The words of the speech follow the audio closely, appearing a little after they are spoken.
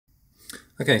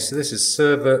Okay, so this is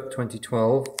Server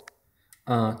 2012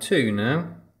 R2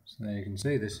 now. So there you can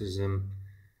see this is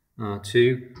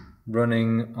R2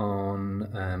 running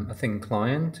on a thin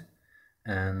client,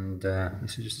 and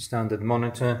this is just a standard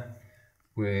monitor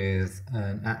with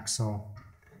an Axel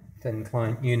thin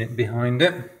client unit behind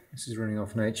it. This is running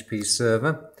off an HP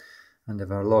server, and if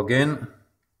I log in,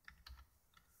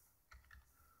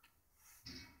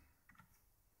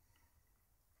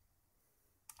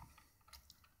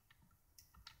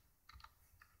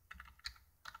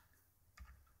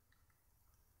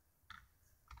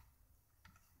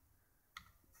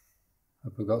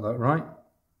 hope I got that right.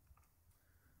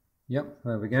 Yep,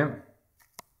 there we go.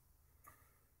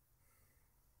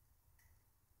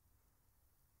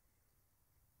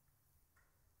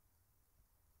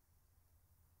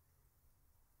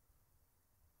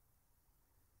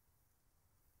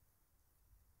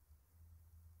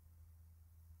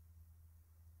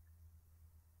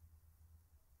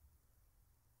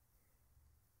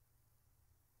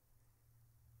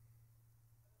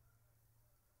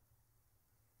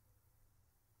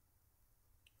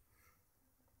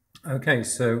 Okay,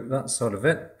 so that's sort of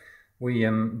it. We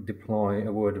deploy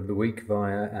a word of the week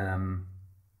via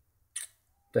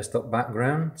desktop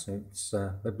background, so it's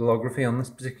bibliography on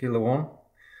this particular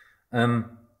one.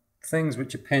 Things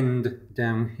which are pinned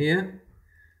down here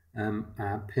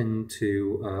are pinned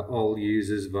to all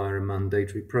users via a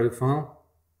mandatory profile.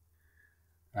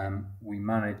 We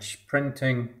manage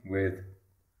printing with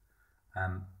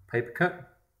paper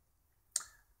cut,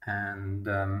 and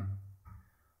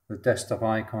the desktop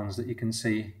icons that you can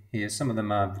see here, some of them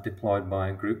are deployed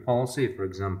by group policy, for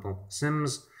example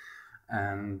Sims,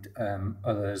 and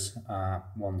others are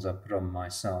ones I put on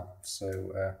myself,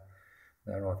 so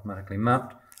they're automatically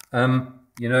mapped.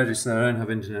 You notice that I don't have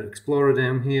Internet Explorer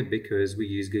down here because we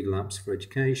use Google Apps for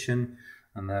Education,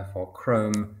 and therefore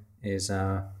Chrome is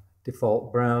our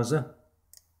default browser,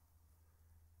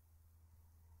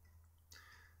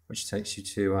 which takes you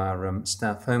to our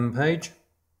staff homepage.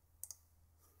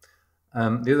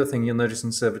 The other thing you'll notice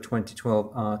in Server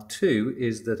 2012 R2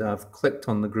 is that I've clicked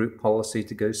on the group policy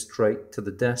to go straight to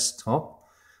the desktop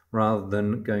rather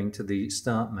than going to the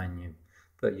start menu.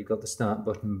 But you've got the start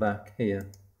button back here.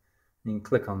 You can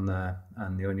click on there,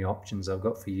 and the only options I've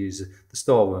got for users, the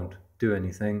store won't do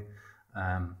anything.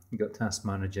 You've got Task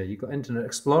Manager, you've got Internet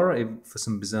Explorer if for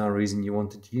some bizarre reason you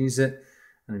wanted to use it.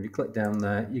 And if you click down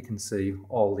there, you can see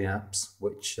all the apps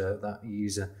which that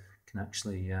user can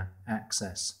actually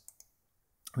access,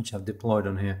 which I've deployed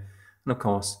on here. And of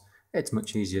course, it's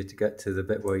much easier to get to the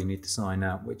bit where you need to sign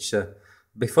out, which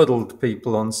befuddled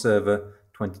people on Server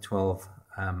 2012,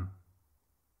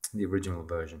 the original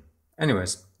version.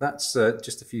 Anyways, that's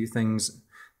just a few things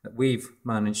that we've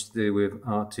managed to do with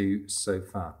R2 so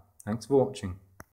far. Thanks for watching.